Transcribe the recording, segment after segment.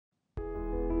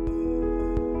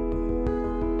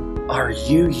Are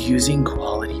you using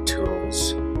quality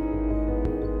tools?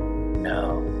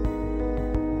 No.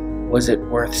 Was it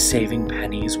worth saving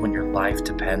pennies when your life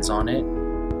depends on it?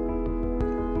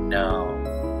 No.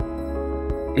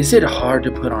 Is it hard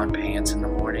to put on pants in the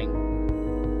morning?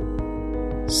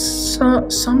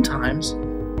 Sometimes.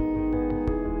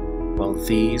 Well,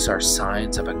 these are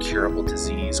signs of a curable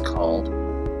disease called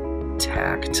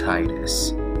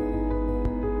tactitis.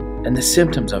 And the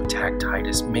symptoms of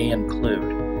tactitis may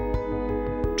include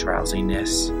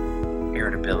drowsiness,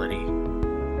 irritability,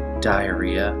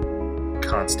 diarrhea,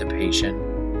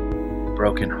 constipation,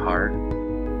 broken heart,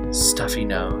 stuffy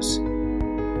nose,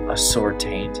 a sore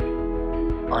taint,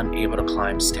 unable to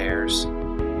climb stairs.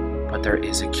 But there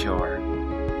is a cure.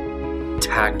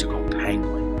 Tactical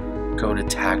Penguin. Go to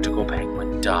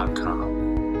tacticalpenguin.com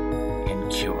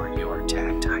and cure your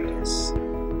tactitis.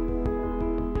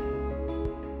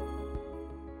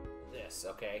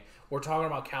 Okay, we're talking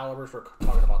about calibers, we're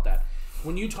talking about that.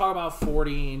 When you talk about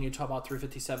 40 and you talk about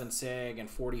 357 SIG and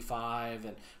 45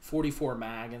 and 44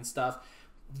 mag and stuff,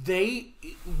 they,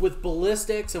 with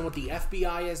ballistics and what the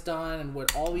FBI has done and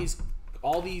what all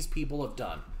these people have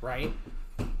done, right?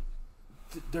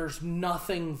 There's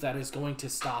nothing that is going to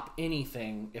stop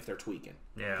anything if they're tweaking.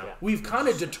 Yeah. We've kind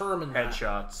of determined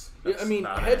headshots. I mean,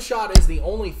 headshot is the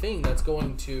only thing that's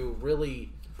going to really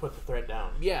put the threat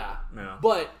down. Yeah.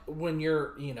 But when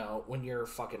you're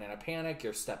fucking in a panic,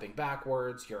 you're stepping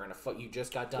backwards, you're in a you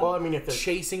just got done. Well, I mean, if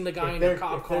chasing the guy in the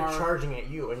cop car, they're charging at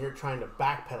you and you're trying to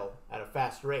backpedal at a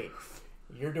fast rate,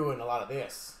 you're doing a lot of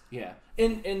this. Yeah.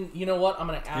 And you know what? I'm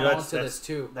going to add on to this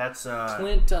too. That's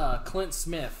Clint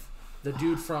Smith, the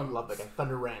dude from love that guy.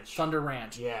 Thunder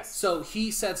Ranch. Yes. So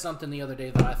he said something the other day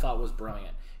that I thought was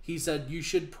brilliant. He said you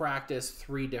should practice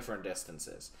 3 different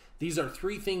distances. These are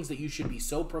 3 things that you should be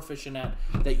so proficient at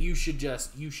that you should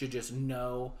just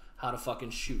know how to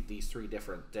fucking shoot these 3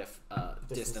 different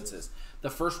distances. The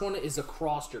first one is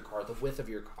across your car, the width of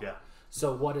your car. Yeah.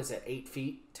 So what is it? 8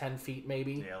 feet, 10 feet,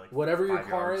 maybe. Yeah, like whatever your 5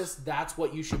 car yards. is, that's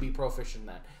what you should be proficient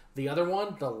at. The other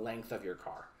one, the length of your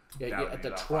car. At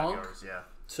the trunk.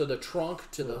 So the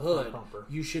trunk to the hood,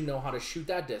 you should know how to shoot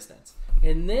that distance.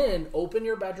 And then open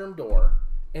your bedroom door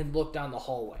and look down the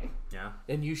hallway. Yeah.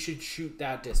 And you should shoot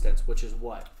that distance, which is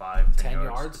what? 10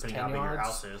 yards. 10 10 how big yards. your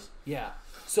house is. Yeah.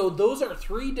 So those are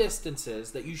 3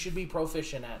 distances that you should be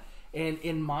proficient at. And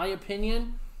in my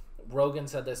opinion, Rogan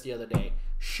said this the other day,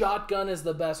 shotgun is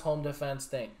the best home defense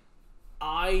thing.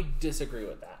 I disagree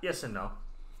with that. Yes and no.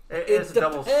 It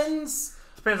depends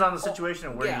on the situation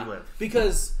and where you live.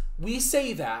 Because we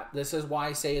say that. This is why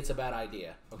I say it's a bad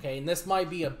idea. Okay? And this might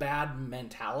be a bad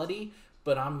mentality,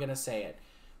 but I'm going to say it.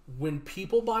 When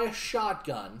people buy a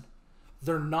shotgun,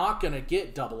 they're not going to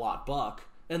get double-aught buck,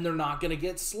 and they're not going to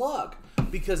get slug,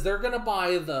 because they're going to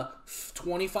buy the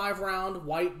 25-round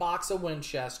white box of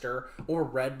Winchester or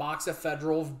red box of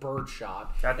Federal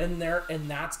birdshot, and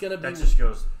that's going to be... That just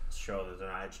goes to show that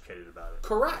they're not educated about it.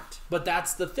 Correct. But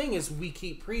that's the thing, is we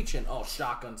keep preaching, oh,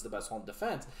 shotgun's the best home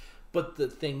defense. But the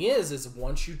thing is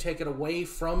once you take it away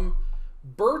from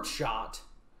birdshot,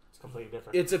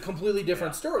 it's a completely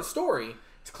different story.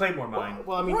 It's Claymore mine.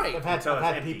 Well, I mean, right. I've had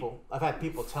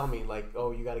people tell me, like,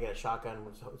 oh, you got to get a shotgun.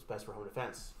 It's best for home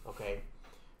defense. Okay,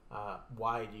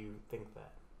 why do you think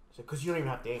that? Because you don't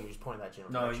even have to aim. You just point in that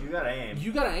general direction. No, you got to aim.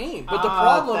 You got to aim. But the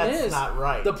problem that's not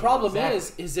right. The problem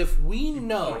exactly. is if we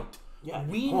know, point.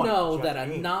 that a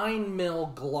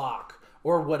 9mm Glock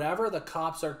or whatever the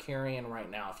cops are carrying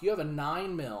right now, if you have a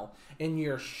 9mm and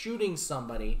you're shooting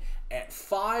somebody at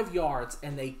 5 yards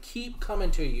and they keep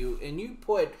coming to you and you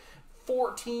put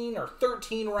 14 or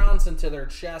 13 rounds into their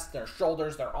chest, their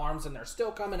shoulders, their arms, and they're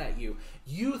still coming at you,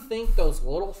 you think those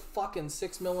little fucking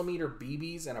 6mm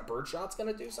BBs and a birdshot's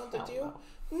gonna do something to you?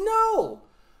 No!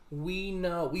 We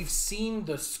know. We've seen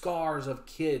the scars of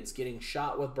kids getting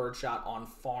shot with birdshot on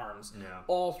farms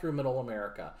all through middle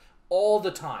America. All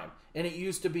the time. And it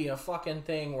used to be a fucking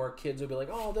thing where kids would be like,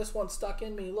 oh, this one stuck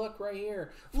in me. Look right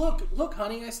here. Look,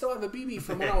 honey, I still have a BB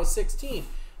from when I was 16.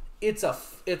 It's a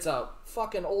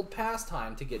fucking old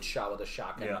pastime to get shot with a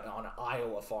shotgun on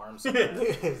Iowa farms.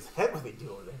 Is that what they do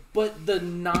over there? But the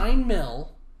 9mm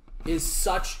is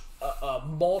such a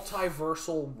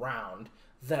multiversal round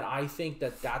that I think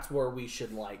that's where we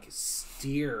should, like,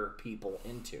 steer people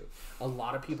into. A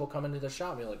lot of people come into the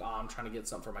shop and be like, oh, I'm trying to get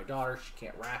something for my daughter. She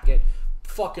can't rack it.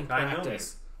 Fucking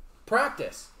practice.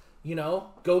 Practice. You know,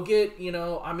 go get,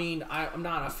 I mean, I'm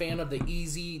not a fan of the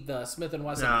Smith &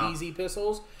 Wesson Easy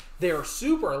pistols. They're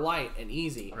super light and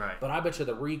easy. Right. But I bet you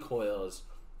the recoil is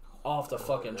off the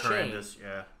fucking chain. horrendous.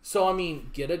 Yeah. So I mean,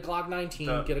 get a Glock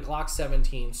 19, get a Glock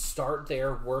 17, start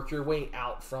there, work your way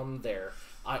out from there.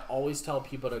 I always tell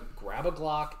people to grab a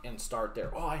Glock and start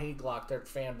there. Oh, I hate Glock. They're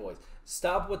fanboys.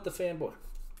 Stop with the fanboy.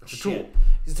 It's a tool.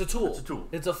 It's a tool. It's a tool.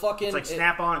 It's a fucking... It's like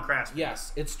Snap-on and Craftsman.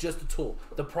 Yes, it's just a tool.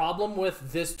 The problem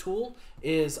with this tool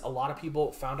is a lot of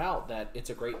people found out that it's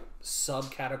a great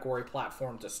subcategory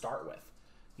platform to start with.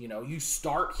 You know, you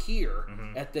start here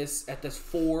at this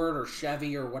Ford or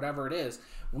Chevy or whatever it is.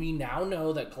 We now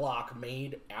know that Glock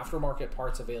made aftermarket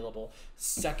parts available.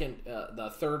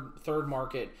 The third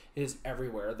market is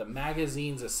everywhere. The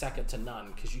magazines is second to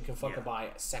none because you can fucking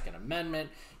buy a Second Amendment.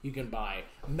 You can buy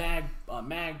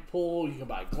Magpul. You can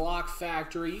buy Glock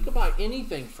Factory. You can buy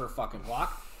anything for fucking Glock.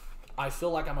 I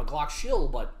feel like I'm a Glock shill,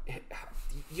 but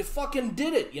you fucking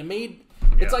did it. You made...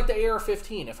 It's like the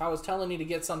AR-15. If I was telling you to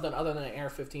get something other than an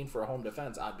AR-15 for a home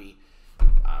defense,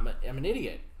 I'm an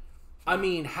idiot. I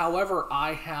mean, however,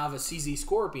 I have a CZ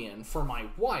Scorpion for my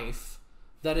wife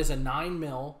that is a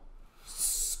 9mm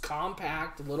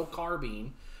compact little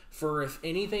carbine for if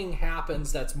anything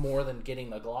happens that's more than getting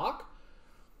the Glock.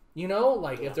 You know,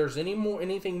 like if there's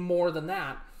anything more than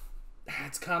that,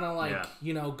 it's kind of like,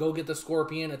 you know, go get the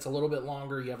Scorpion. It's a little bit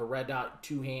longer. You have a red dot,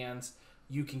 2 hands.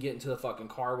 You can get into the fucking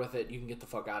car with it. You can get the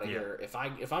fuck out of here. If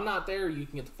I'm not there, you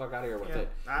can get the fuck out of here with it.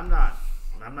 I'm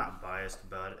not biased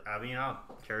about it. I mean, I'll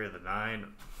carry the 9.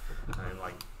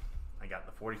 I got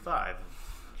the 45.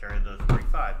 Carry the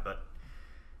 45, but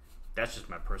that's just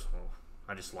my personal.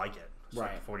 I just like it. It's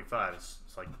like the 45. It's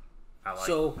like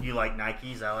you like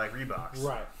Nikes. I like Reeboks.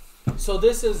 Right. So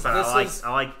this is. But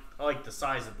I like the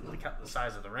size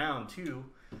of the round too.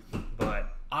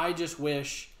 But I just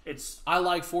wish. I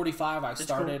like 45. I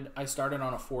started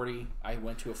on a 40. I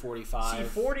went to a 45. See,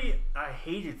 40. I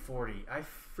hated 40. I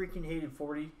freaking hated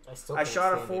 40. I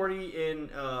shot a 40 in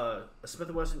a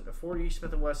Smith & Wesson. A 40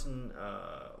 Smith & Wesson.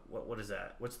 What is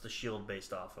that? What's the shield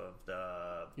based off of?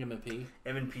 The M&P.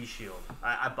 M&P shield.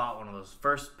 I bought one of those.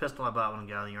 First pistol I bought when I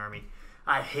got out of the Army.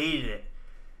 I hated it.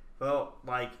 Well,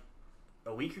 like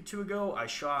a week or two ago, I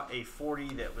shot a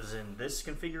 40 that was in this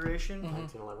configuration, and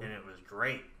it was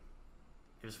great.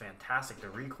 It was fantastic. The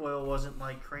recoil wasn't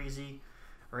like crazy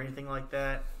or anything like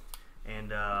that,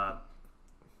 and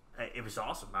it was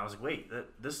awesome. I was like, "Wait,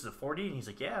 this is a 40?" And he's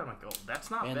like, "Yeah." I'm like, "Oh,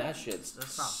 that's not bad.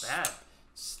 That's not bad."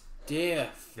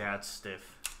 Stiff. Yeah, it's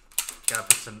stiff. Gotta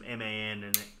put some MAN in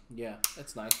it. Yeah,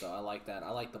 it's nice though. I like that.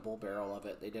 I like the bull barrel of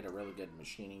it. They did a really good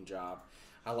machining job.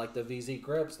 I like the VZ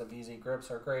grips. The VZ grips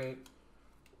are great.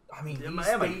 I mean,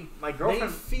 my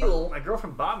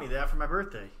girlfriend bought me that for my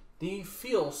birthday. They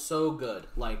feel so good.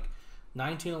 Like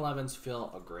 1911s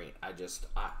feel great.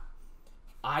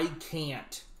 I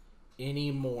can't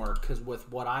anymore because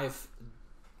with what I've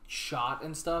shot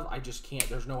and stuff, I just can't.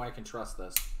 There's no way I can trust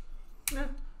this. Yeah.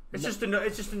 It's just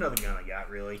another gun I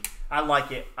got. Really, I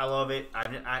like it. I love it.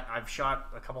 I've shot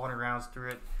a couple hundred rounds through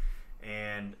it,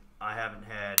 and I haven't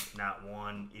had not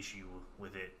one issue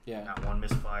with it. Yeah. Not one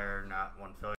misfire. Not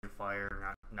one failure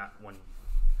fire. Not one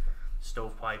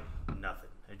stovepipe. Nothing.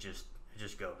 It just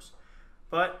goes.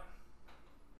 But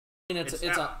I mean,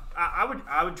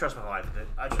 I would trust my life with it.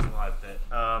 I trust my life with it.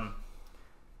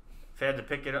 If I had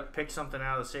to pick something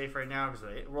out of the safe right now because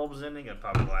the world was ending, I'd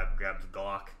probably grab the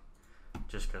Glock,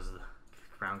 just because of the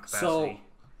round capacity.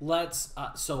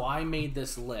 So I made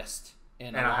this list,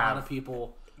 and a lot of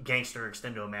people gangster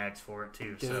extendo mags for it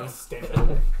too.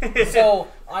 So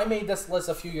I made this list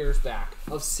a few years back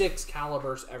of 6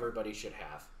 calibers everybody should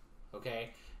have. Okay,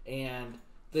 and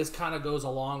this kind of goes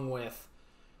along with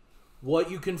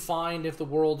what you can find if the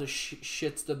world is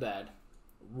shits the bed,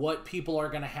 what people are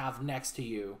going to have next to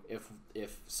you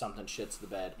if something shits the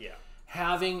bed. Yeah.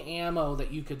 Having ammo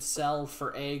that you could sell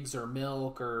for eggs or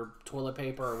milk or toilet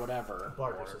paper or whatever.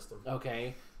 Barter system.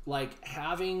 Okay. Like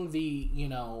having the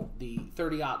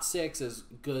 30-06 is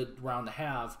good round to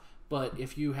have, but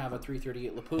if you have a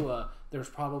 338 Lapua, there's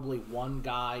probably one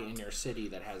guy in your city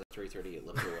that has a 338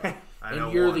 Lapua.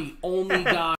 And you're the only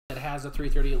guy that has a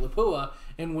 338 Lapua,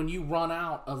 and when you run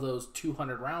out of those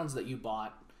 200 rounds that you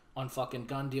bought on fucking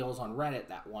gun deals on Reddit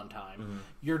that one time,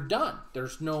 you're done.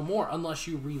 There's no more unless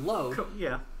you reload.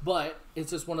 Yeah. But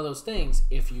it's just one of those things.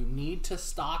 If you need to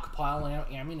stockpile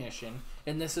ammunition,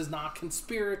 and this is not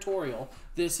conspiratorial,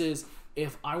 this is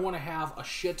if I want to have a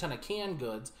shit ton of canned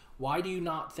goods, why do you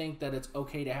not think that it's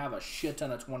okay to have a shit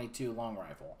ton of 22 long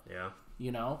rifle? Yeah.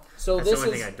 You know? So that's the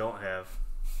only thing I don't have.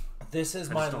 This is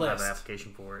my list. I don't have an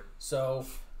application for it. So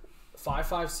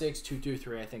 5.56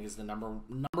 223 I think is the number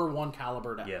one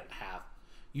caliber to have.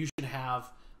 You should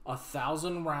have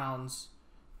 1,000 rounds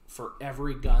for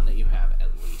every gun that you have, at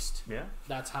least. Yeah,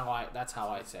 That's how I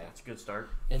say. it's a good start.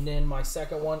 And then my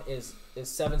second one is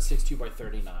 7.62 by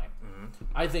 39.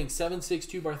 I think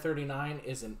 7.62 by 39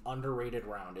 is an underrated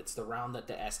round. It's the round that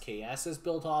the SKS is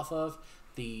built off of.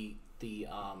 The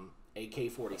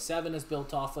AK-47 is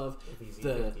built off of.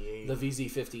 The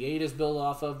VZ-58 is built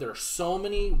off of. There are so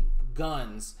many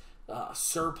guns,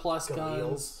 surplus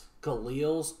guns,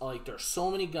 Galils. Like, there's so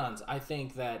many guns. I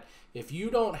think that if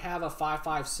you don't have a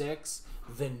 5.56,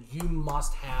 then you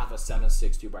must have a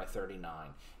 7.62 by 39.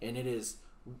 And it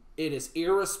is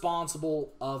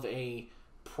irresponsible of a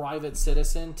private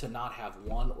citizen to not have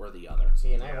one or the other.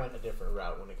 See, and I went a different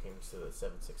route when it came to the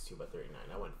 7.62 by 39.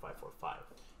 I went 5.45.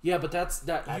 Yeah, but that's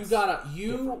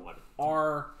you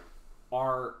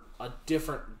are a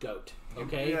different goat.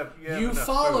 Okay, you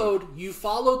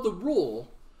followed the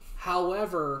rule.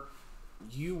 However,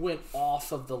 you went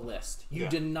off of the list. You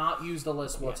did not use the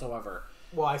list whatsoever.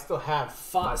 Well, I still have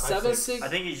 7.6. I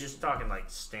think he's just talking like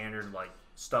standard like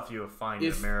stuff you would find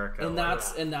in America. And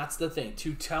that's the thing.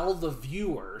 To tell the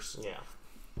viewers, Yeah.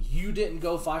 you didn't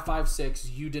go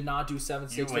 5.56. You did not do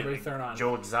 7.60 by 39.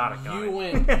 Joe Exotic. You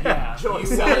went, yeah. Joe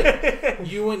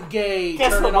you went gay,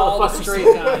 Guess turning what, all the motherfuckers?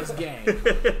 straight guys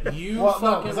gay. You Well, no,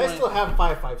 fucking because went. I still have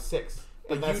 5.56.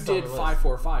 But you did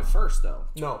 5.45 first, though.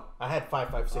 No, I had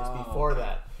 5.56 before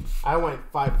that. I went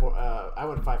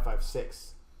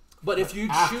 5.56. But if you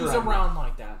After choose I a went. round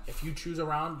like that, if you choose a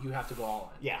round, you have to go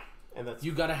all in. Yeah, and that's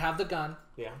You gotta have the gun.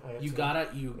 yeah. I have You to- gotta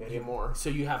I need more. So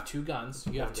you have two guns.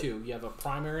 You have Guns. two. You have a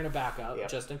primary and a backup, Yep.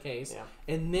 just in case. Yep.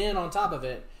 And then on top of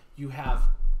it, you have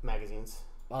magazines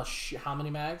how many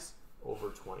mags? over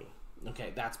 20.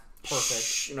 Okay, that's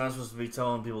perfect. You're not supposed to be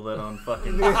telling people that on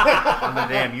fucking on the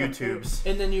damn YouTubes.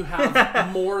 And then you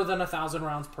have more than 1,000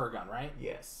 rounds per gun, right?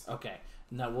 Yes. Okay.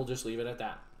 No, we'll just leave it at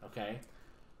that. Okay.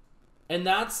 And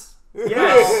that's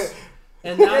Yes.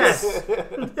 and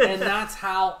that's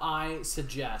how I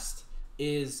suggest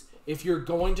is if you're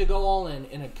going to go all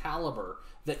in a caliber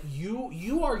that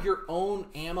you are your own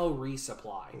ammo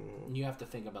resupply. And you have to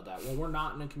think about that. When we're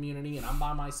not in a community and I'm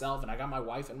by myself and I got my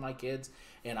wife and my kids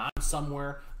and I'm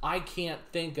somewhere, I can't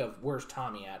think of where's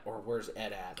Tommy at or where's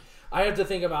Ed at. I have to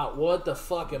think about what the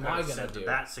fuck am I gonna do?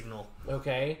 Bat signal.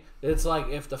 Okay? It's like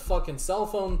if the fucking cell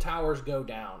phone towers go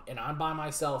down and I'm by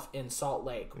myself in Salt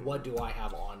Lake, what do I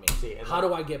have on me? See, and How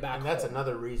do I get back And that's home?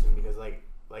 another reason because like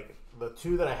the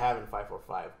two that I have in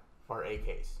 5.45 are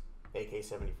AKs,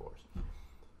 AK-74s.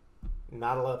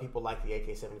 Not a lot of people like the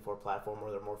AK-74 platform,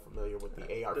 or they're more familiar with the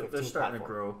AR-15 They're starting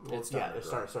platform. to grow. It's They're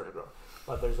starting to grow.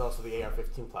 But there's also the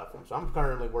AR-15 platform. So I'm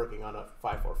currently working on a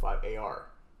 5.45 AR.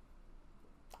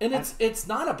 And it's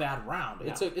not a bad round.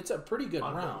 No. It's a pretty good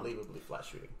round. Unbelievably flat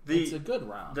shooting. It's a good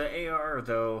round. The AR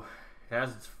though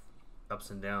has its ups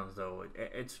and downs though.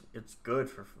 It's good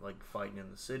for like fighting in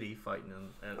the city, fighting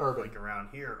in Urban. like around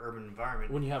here, urban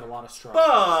environment. When you have a lot of strife.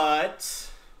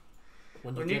 But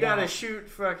when you get gotta out, shoot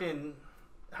fucking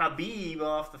Habib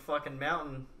off the fucking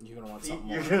mountain, you're gonna want something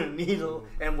you're more. gonna need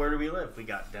and where do we live? We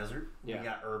got desert, Yeah. we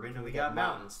got urban, and we got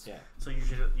mountains. Yeah. So you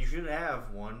should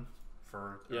have one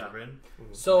for Yeah. urban.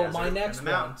 So desert, my and next the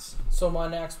one. mountains, So my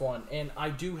next one, and I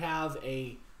do have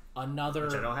another.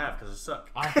 which I don't have because it suck.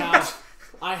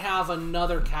 I have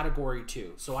another category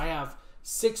too. So I have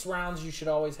 6 rounds you should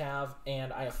always have,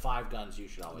 and I have 5 guns you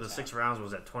should always The have. 6 rounds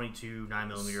was at 22,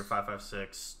 9mm,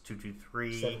 5.56,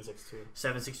 223, 7.62.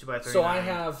 7.62 by 39. So I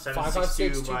have 7.62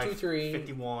 5.56, by 223,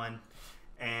 51,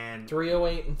 and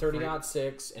 308 and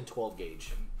 30-06, and 12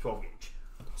 gauge. 12 gauge.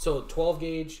 So 12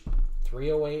 gauge,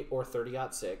 308 or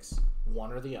 30-06,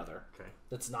 one or the other. Okay.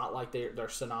 It's not like they're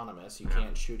synonymous. You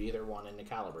can't shoot either one in the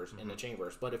calibers, in the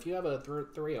chambers. But if you have a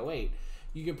 308,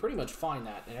 you can pretty much find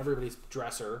that in everybody's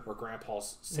dresser or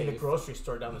grandpa's In the safe. grocery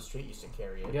store down the street used to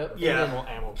carry it. Yep. Yeah.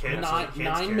 Ammo. Kids. Nine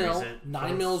carries mil. it.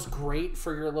 9 mil's great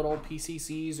for your little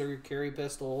PCCs or your carry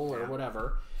pistol or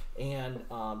whatever. And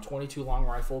 22 long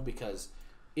rifle because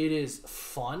it is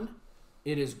fun.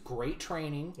 It is great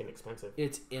training. Inexpensive.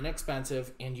 It's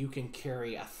inexpensive, and you can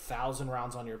carry 1,000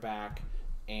 rounds on your back,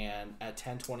 and at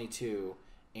 10/22,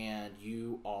 and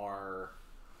you are,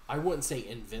 I wouldn't say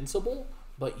invincible,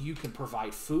 but you can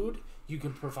provide food. You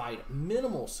can provide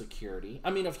minimal security. I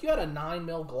mean, if you had a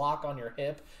 9mm Glock on your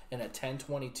hip and a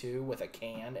 10/22 with a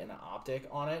can and an optic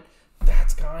on it,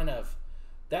 that's kind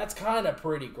of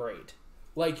pretty great.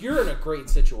 Like, you're in a great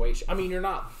situation. I mean, you're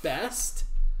not best,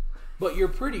 but you're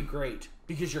pretty great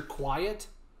because you're quiet.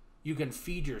 You can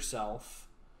feed yourself.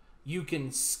 You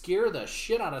can scare the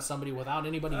shit out of somebody without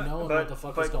anybody knowing what the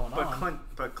fuck is going on.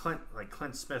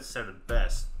 Clint Smith said it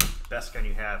best. The best gun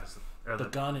you have or the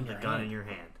gun in the your gun hand. in your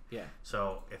hand. Yeah.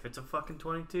 So if it's a fucking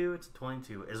 22, it's a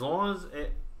 22. As long as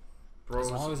it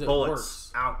throws long as it bullets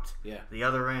works. out Yeah. the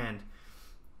other end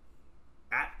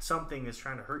at something that's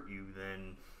trying to hurt you,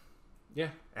 then Yeah.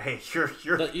 hey, you're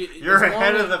as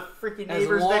ahead long of the as- freaking as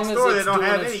neighbors long next as door that it's don't doing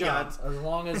have its any job. guns. As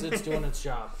long as it's doing its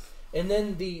job. And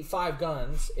then the 5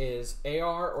 guns is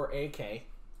AR or AK,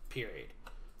 period.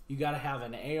 You got to have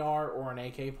an AR or an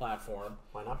AK platform.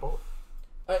 Why not both?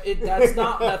 That's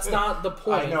not the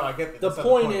point. I know, I get that. The That's not the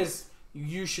point point. is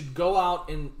you should go out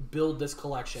and build this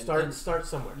collection. And- Start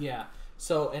somewhere. Yeah.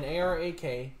 So an AR AK,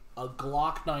 a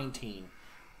Glock 19,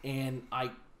 and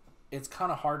it's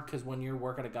kind of hard because when you're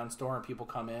working at a gun store and people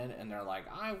come in and they're like,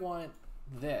 I want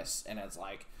this, and it's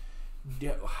like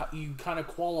you kind of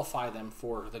qualify them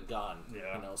for the gun.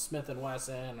 Yeah. You know, Smith and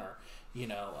Wesson, or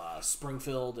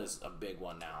Springfield is a big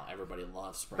one now. Everybody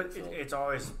loves But Springfield. it's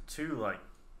always too like,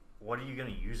 what are you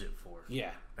going to use it for?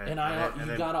 Yeah, And you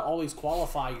then- gotta always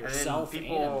qualify And then yourself.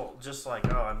 people just like,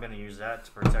 oh, I'm going to use that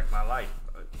to protect my life.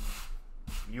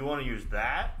 You want to use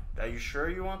that? Are you sure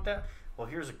you want that? Well,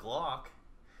 here's a Glock.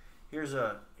 Here's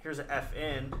a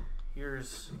FN.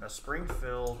 Here's a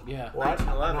Springfield. Yeah. Well, I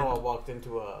 1911. know I walked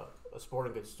into a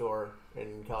sporting goods store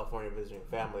in California visiting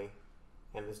family,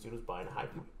 and this dude was buying a high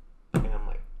point. And I'm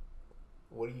like,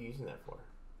 what are you using that for?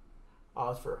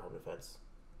 Oh, it's for home defense.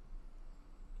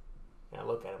 And I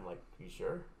look at him like, you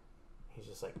sure? He's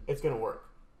just like, it's going to work.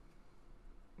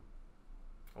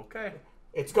 Okay.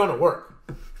 It's going to work.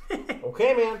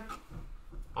 Okay, man.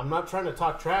 I'm not trying to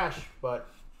talk trash, but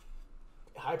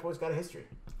High Point's got a history.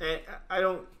 And I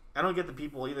don't get the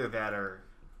people either that are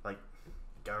like,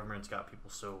 government's got people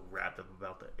so wrapped up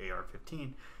about the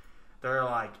AR-15. They're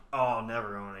like, oh, I'll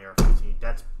never own an AR-15.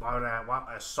 That's why would I want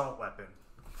an assault weapon?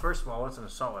 First of all, what's an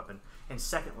assault weapon? And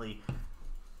secondly,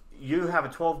 you have a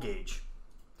 12 gauge.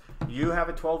 You have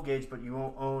a 12 gauge, but you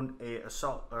won't own an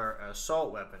assault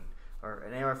weapon or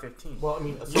an AR-15. Well, I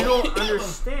mean, You don't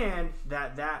understand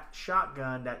that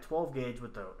shotgun, that 12 gauge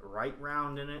with the right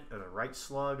round in it, or the right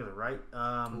slug, or the right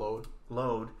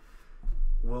load,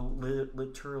 will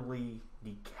literally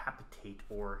decapitate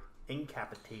or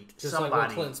incapitate Just somebody. like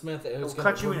what Clint Smith is It'll gonna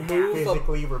cut you in remove half. a-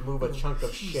 physically remove a chunk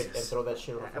of shit and Jesus. throw that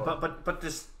shit on the floor. But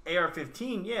this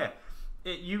AR-15, yeah,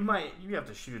 you have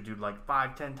to shoot a dude like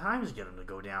 5-10 times to get him to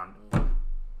go down.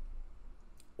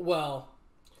 Well,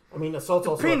 I mean, assault's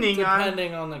depending on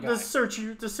on the guy. the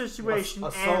situation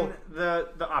Assault- and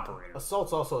the operator.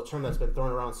 assault's also a term that's been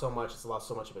thrown around so much; it's lost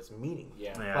so much of its meaning.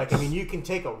 Yeah. Yeah, Like, I mean, you can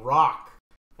take a rock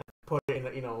and put it in,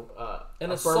 An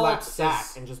a assault burlap sack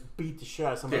is- and just beat the shit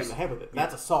out of somebody Yes. in the head with it. Yeah.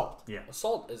 That's assault. Yeah.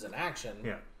 Assault is an action.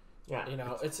 Yeah. Yeah. You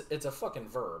know, it's a fucking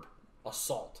verb.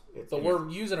 Assault. It's- But we're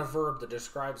using a verb to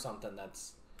describe something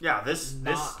that's Yeah, this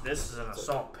Not- is an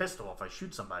assault pistol. If I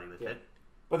shoot somebody with it,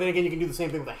 But then again, you can do the same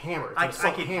thing with a hammer. It's an I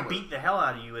assault could hammer. beat the hell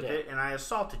out of you with Yeah. it, and I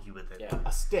assaulted you with it. yeah,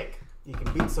 A stick. You can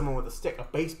beat someone with a stick. A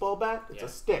baseball bat. It's Yeah. a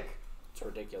stick. it's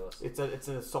ridiculous. It's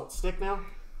an assault stick now.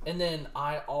 And then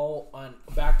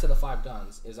back to the 5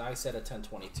 guns is I said a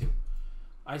 1022.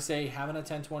 I say having a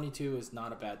 1022 is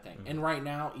not a bad thing. And right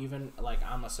now, even like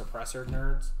I'm a suppressor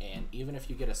nerd, and even if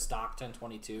you get a stock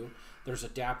 1022, there's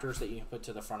adapters that you can put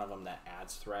to the front of them that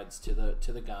adds threads to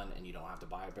the gun, and you don't have to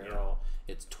buy a barrel.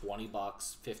 It's $20,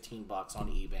 $15 on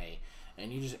eBay,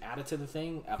 and you just add it to the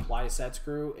thing, apply a set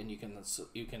screw, and you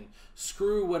can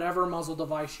screw whatever muzzle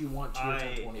device you want to your I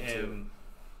 1022. am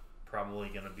probably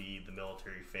going to be the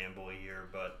military fanboy here,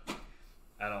 but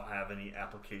I don't have any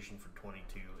application for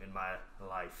 22 in my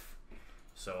life.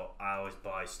 So I always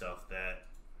buy stuff that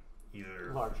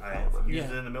either Larger I've caliber. used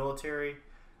Yeah. in the military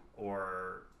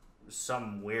or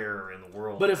somewhere in the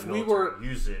world. But the if we military were-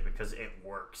 use it because it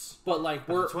works. But like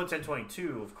But we're the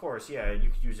 1022, of course, yeah, you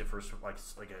could use it for like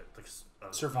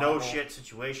a Survival. no shit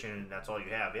situation, and that's all you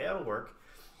have. Yeah, it'll work.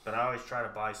 But I always try to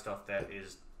buy stuff that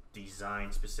is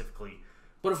designed specifically.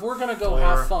 But if we're gonna go for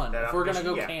have fun, that if we're gonna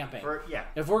application. go Yeah, camping, yeah,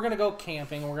 if we're gonna go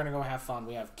camping, we're gonna go have fun.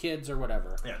 We have kids or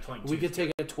whatever. yeah, 22. We could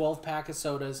take a 12-pack of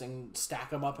sodas and stack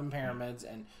them up in pyramids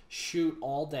and shoot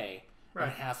all day Right.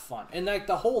 and have fun. And like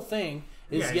the whole thing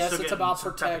is, Yeah, you're yes, still it's getting about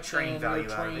some type of protection. training value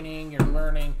You're out of it. training. You're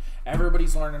learning.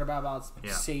 Everybody's learning about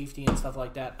Yeah. safety and stuff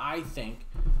like that. I think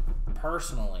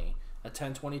personally, a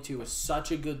 1022 is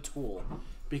such a good tool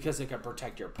because it can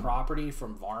protect your property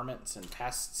from varmints and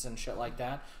pests and shit like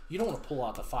that. You don't want to pull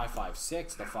out the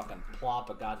 5.56 to fucking plop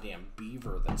a goddamn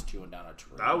beaver that's chewing down a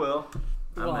tree. I will.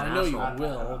 I'm Well, an I know you asshole.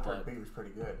 will, but Beaver's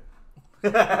pretty good.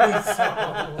 But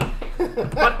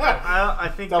I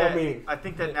think Double that meaning. I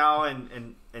think that now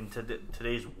in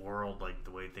today's world, like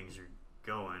the way things are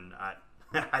going,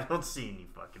 I don't see any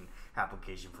fucking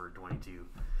application for a 22.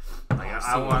 Like I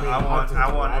see, want hunting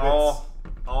rabbits.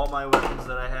 all my weapons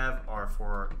that I have are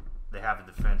for they have a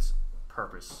defense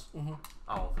purpose.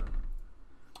 All of them.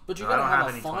 But you So I gotta don't have have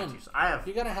a any fun. 22s. I have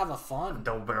You gotta have a fun.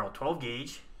 double barrel 12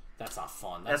 gauge. That's not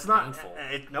fun. That's That's not.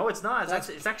 painful. No, it's not. That's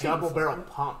It's actually Double barrel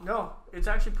pump. No, it's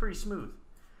actually pretty smooth.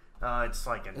 It's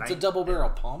like a. It's a double barrel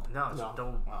pump. No, it's No. a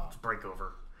double. Wow. It's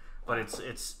breakover, but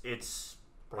it's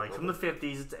like from the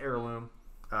 50s. It's heirloom.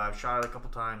 I've shot it a couple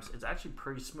times. It's actually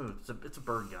pretty smooth. It's a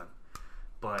bird gun,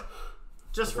 but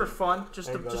just for fun, just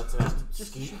There to you go, just, that's an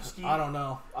just to skeet. shoot skeet. I don't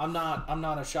know. I'm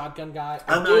not a shotgun guy.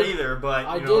 I'm not either, but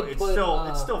I you know, did it's put,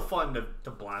 still fun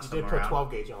to blast You did them put around.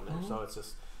 12 gauge on there, so it's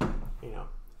just, you know.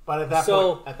 But at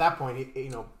that point, you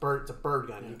know, it's a bird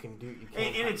gun. You can do. You can.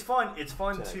 And it's fun. It's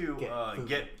fun to to get food.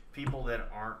 get people that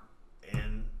aren't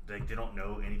like they don't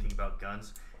know anything about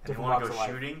guns and Different they want to walks go of life.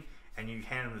 shooting, and you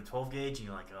hand them the 12 gauge, and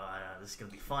you're like, oh, yeah, this is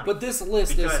gonna be fun. But this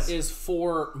list Because- is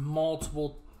for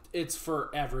multiple. It's for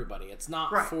everybody. It's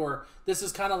not Right. for. This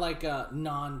is kind of like a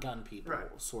non-gun people, Right.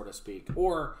 so to speak,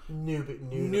 or new to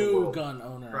the new world. gun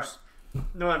owners. Right.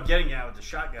 No, what I'm getting at with the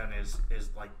shotgun is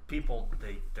like people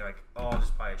they're like, oh, I'll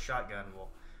just buy a shotgun. Well,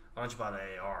 why don't you buy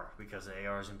the AR, because the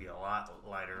AR is gonna be a lot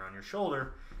lighter on your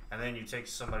shoulder. And then you take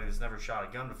somebody that's never shot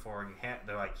a gun before, and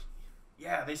they're like,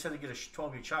 yeah, they said to get a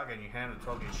 12 gauge shotgun. You hand them a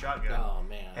 12 gauge shotgun. Oh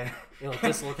man, And, you'll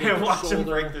dislocate and the watch them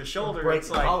shoulder. break their shoulder. Break It's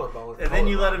the like, collarbone. and then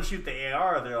you let them shoot the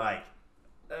AR. They're like,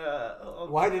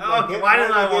 Why did I get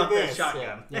want that this?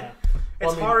 shotgun? Yeah.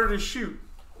 It's I mean- harder to shoot.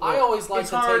 I always like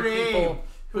It's to hard take to people aim.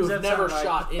 Who's who've that never sound like?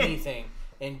 shot anything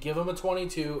and give them a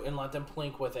 22 and let them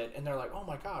plink with it, and they're like, "Oh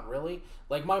my god, really?"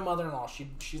 Like my mother-in-law,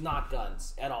 she's not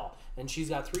guns at all, and she's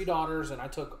got 3 daughters, and I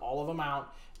took all of them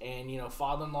out, and you know,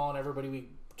 father-in-law and everybody, we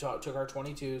took our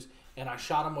 22s, and I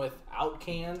shot them with out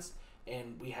cans,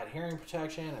 and we had hearing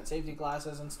protection and safety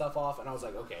glasses and stuff off, and I was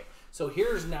like, okay, so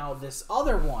here's now this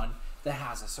other one that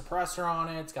has a suppressor on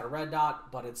it. It's got a red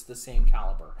dot, but it's the same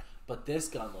caliber. But this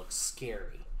gun looks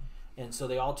scary. And so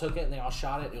they all took it and they all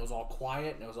shot it. And it was all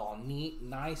quiet and it was all neat and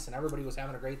nice and everybody was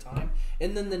having a great time.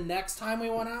 And then the next time we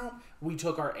went out, we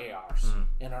took our ARs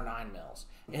and our 9mm.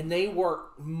 And they were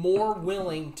more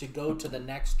willing to go to the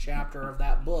next chapter of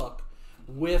that book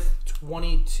with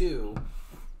 22.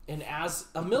 And as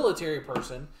a military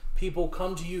person, people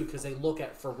come to you because they look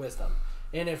at for wisdom.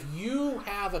 And if you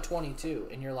have a 22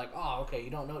 and you're like, oh, okay,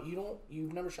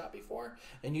 you've never shot before,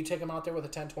 and you take them out there with a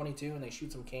 10-22 and they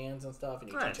shoot some cans and stuff,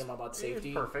 and you teach them about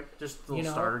safety. It's perfect. Just a little you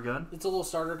know, starter gun. It's a little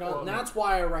starter gun. And that's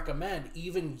why I recommend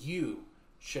even you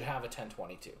should have a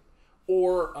 10-22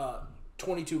 or a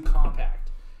 22 compact.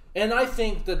 And I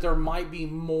think that there might be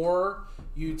more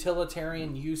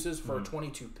utilitarian uses for a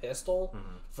 22 pistol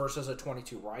versus a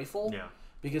 22 rifle. Yeah.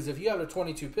 Because if you have a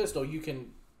 22 pistol, you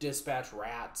can dispatch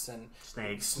rats and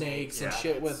snakes and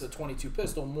shit with a 22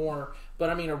 pistol more. But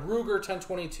I mean, a Ruger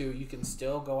 10-22, you can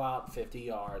still go out 50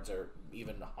 yards or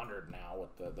even 100 now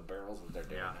with the barrels that they're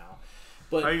doing now.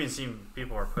 But I've even seen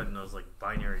people are putting those like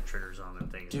binary triggers on them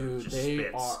things. and it dude, just they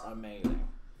spits. are amazing.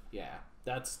 Yeah,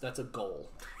 that's a goal.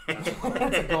 That's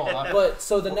a goal. But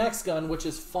so the next gun, which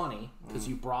is funny because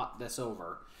you brought this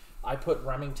over, I put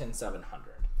Remington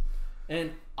 700,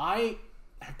 and I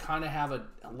kind of have a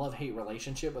love-hate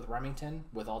relationship with Remington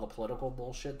with all the political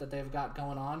bullshit that they've got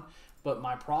going on. But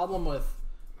my problem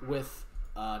with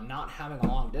not having a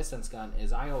long-distance gun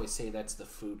is I always say that's the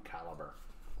food caliber.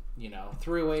 You know,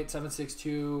 308, 7.62.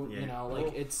 You know, like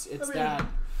Well, it's I mean, that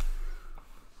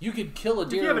you could kill a If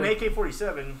deer. you have an with-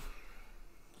 AK-47,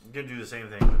 you can do the same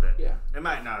thing with it. Yeah. It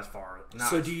might not as far,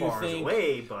 So as do you far think-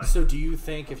 away, but So do you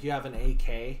think if you have an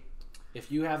AK,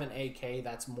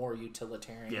 that's more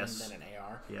utilitarian Yes. than an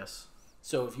AR? yes,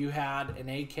 So if you had an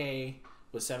AK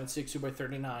with 7.62 by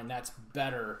 39, that's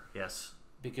better yes.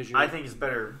 because you're. I think it's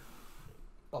better.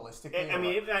 Ballistically, I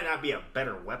mean, it might not be a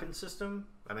better weapon system.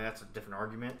 I mean, that's a different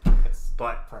argument. it's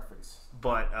But preference.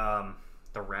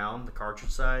 the round, the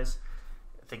cartridge size.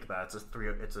 Think about it.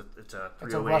 It's a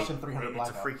 308. Russian 300 It's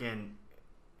Blackout. a freaking.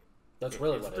 that's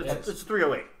really what it is. It's a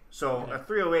 308. So a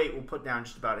 308 will put down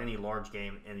just about any large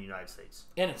game in the United States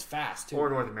And it's fast too. or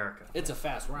North America. It's a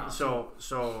fast round. So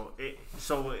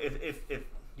if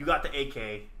you got the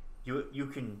AK, you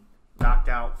can knock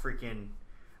out freaking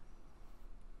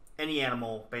any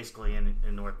animal basically in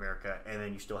North America, and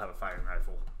then you still have a firing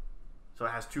rifle. So it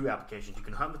has 2 applications. You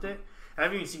can hunt with it, and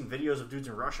I've even seen videos of dudes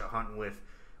in Russia hunting with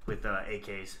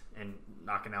AKs and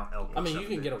knocking out elk. I mean, you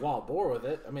can get a wild boar with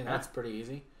it. I mean, that's pretty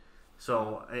easy.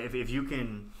 So if you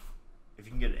can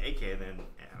get an AK, then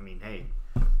I mean, hey,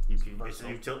 you can.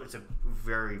 It's a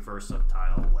very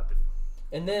versatile weapon.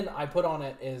 And then I put on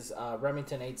it is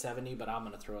Remington 870, but I'm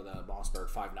going to throw the Mossberg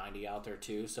 590 out there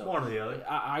too. So One or the other.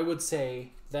 I would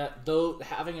say that though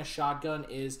having a shotgun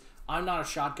is, I'm not a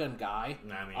shotgun guy.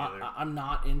 Nah, me neither. I'm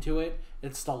not into it.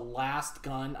 It's the last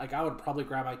gun. Like I would probably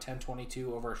grab my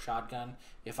 10-22 over a shotgun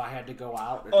if I had to go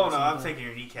out. Oh no, I'm taking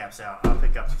your kneecaps out. I'll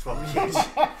pick up the 12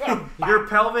 gauge. Your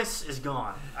pelvis is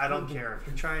gone. I don't care. If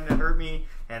you're trying to hurt me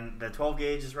and the 12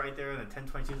 gauge is right there and the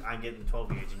 10-22, I'm getting the 12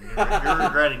 gauge and you're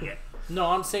regretting it. No,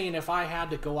 I'm saying if I had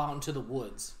to go out into the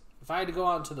woods, if I had to go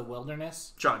out into the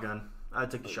wilderness. Shotgun. I'd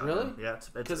take the shotgun. Really? Yeah.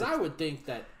 Because I would think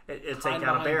that it'd take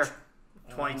out a bear.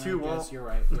 22 I won't. guess you're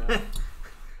right. Yeah.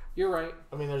 You're right.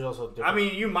 I mean, there's also different... I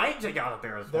mean, you might take out a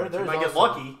bear with 22. You might get also-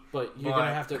 lucky. But you're going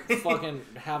to have to fucking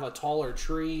have a taller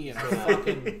tree and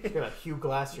fucking... You're gonna Hugh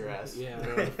Glass your ass. Yeah.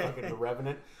 You know, fucking the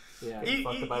Revenant. Yeah.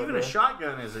 fucked by the Even bear. a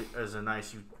shotgun is a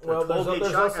nice... Well, a 12 gauge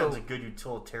there's shotgun's also- a good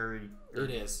utilitarian... It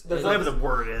is. Whatever the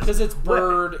word is. Because it's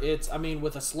bird. It's, I mean,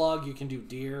 with a slug, you can do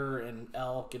deer and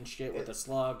elk and shit with a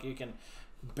slug. You can...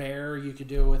 Bear, you could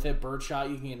do it with it.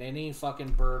 Birdshot, you can get any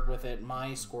fucking bird with it.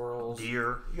 Mice, squirrels.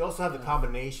 Deer. You also have the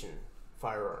combination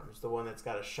firearms. The one that's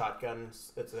got a shotgun.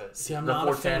 That's a... See, I'm The not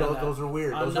a fan of those, that. those are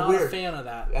weird. I'm Those not are weird. a fan of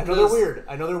that. I know they're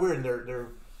weird. And they're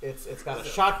it's got a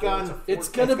shotgun. It's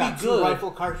gonna be got good. 2 rifle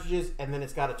cartridges, and then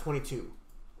it's got a 22.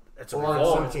 It's a Or in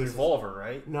revolver, some it's a cases- revolver,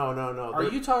 right? No. Are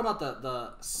you talking about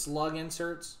the slug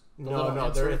inserts? The little No.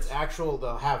 inserts? It's actual.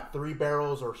 They'll have 3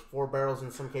 barrels or 4 barrels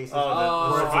in some cases. Oh,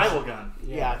 the Where it's survival gun.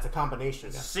 yeah, it's a combination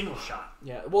It's a gun. single shot.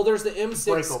 Yeah, well, there's the M6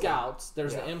 Break open. Scouts.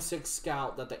 There's Yeah. the M6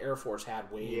 Scout that the Air Force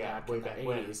had way back in the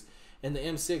when. 80s. And the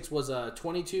M6 was a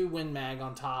 22 Win Mag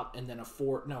on top, and then a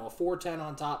 410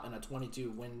 on top, and a 22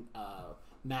 Win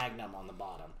Magnum on the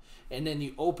bottom. And then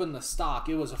you open the stock.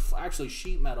 It was actually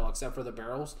sheet metal except for the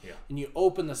barrels. Yeah. And you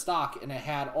open the stock, and it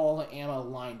had all the ammo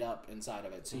lined up inside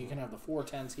of it. So you can have the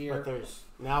 410s here. But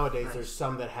there's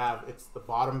some that have it's the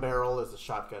bottom barrel is a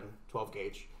shotgun 12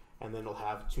 gauge, and then it'll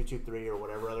have 223 or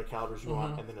whatever other calibers you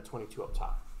want, and then a 22 up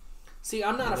top. See,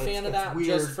 I'm not a And fan of it's that weird.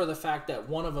 just for the fact that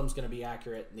one of them's going to be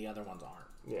accurate and the other ones aren't.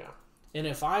 Yeah. And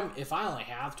if I only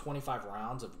have 25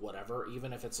 rounds of whatever,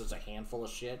 even if it's just a handful of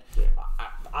shit, Yeah.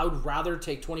 I would rather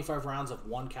take 25 rounds of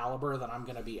one caliber that I'm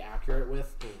going to be accurate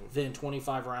with than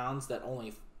 25 rounds that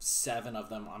only 7 of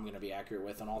them I'm going to be accurate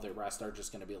with, and all the rest are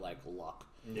just going to be like luck.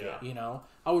 Yeah. You know,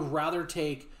 I would rather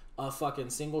take a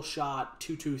fucking single shot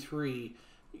 223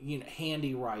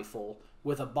 handy rifle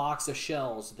with a box of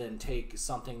shells than take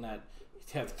something that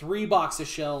have 3 boxes of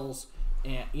shells.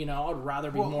 And I'd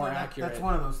rather be more accurate. That's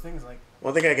one of those things. Like,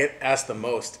 One thing I get asked the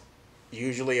most,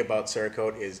 usually about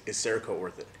Cerakote, is Cerakote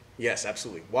worth it? Yes,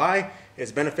 absolutely. Why?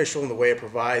 It's beneficial in the way it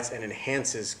provides and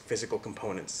enhances physical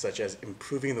components, such as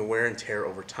improving the wear and tear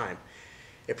over time.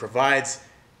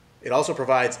 It also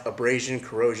provides abrasion,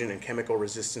 corrosion, and chemical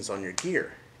resistance on your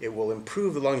gear. It will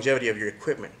improve the longevity of your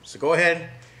equipment. So go ahead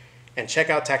and check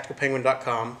out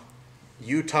TacticalPenguin.com,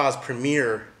 Utah's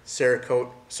premier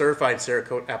certified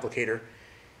Cerakote applicator.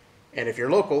 And if you're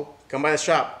local, come by the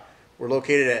shop. We're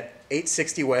located at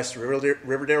 860 West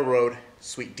Riverdale Road,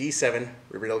 Suite D7,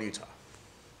 Riverdale, Utah.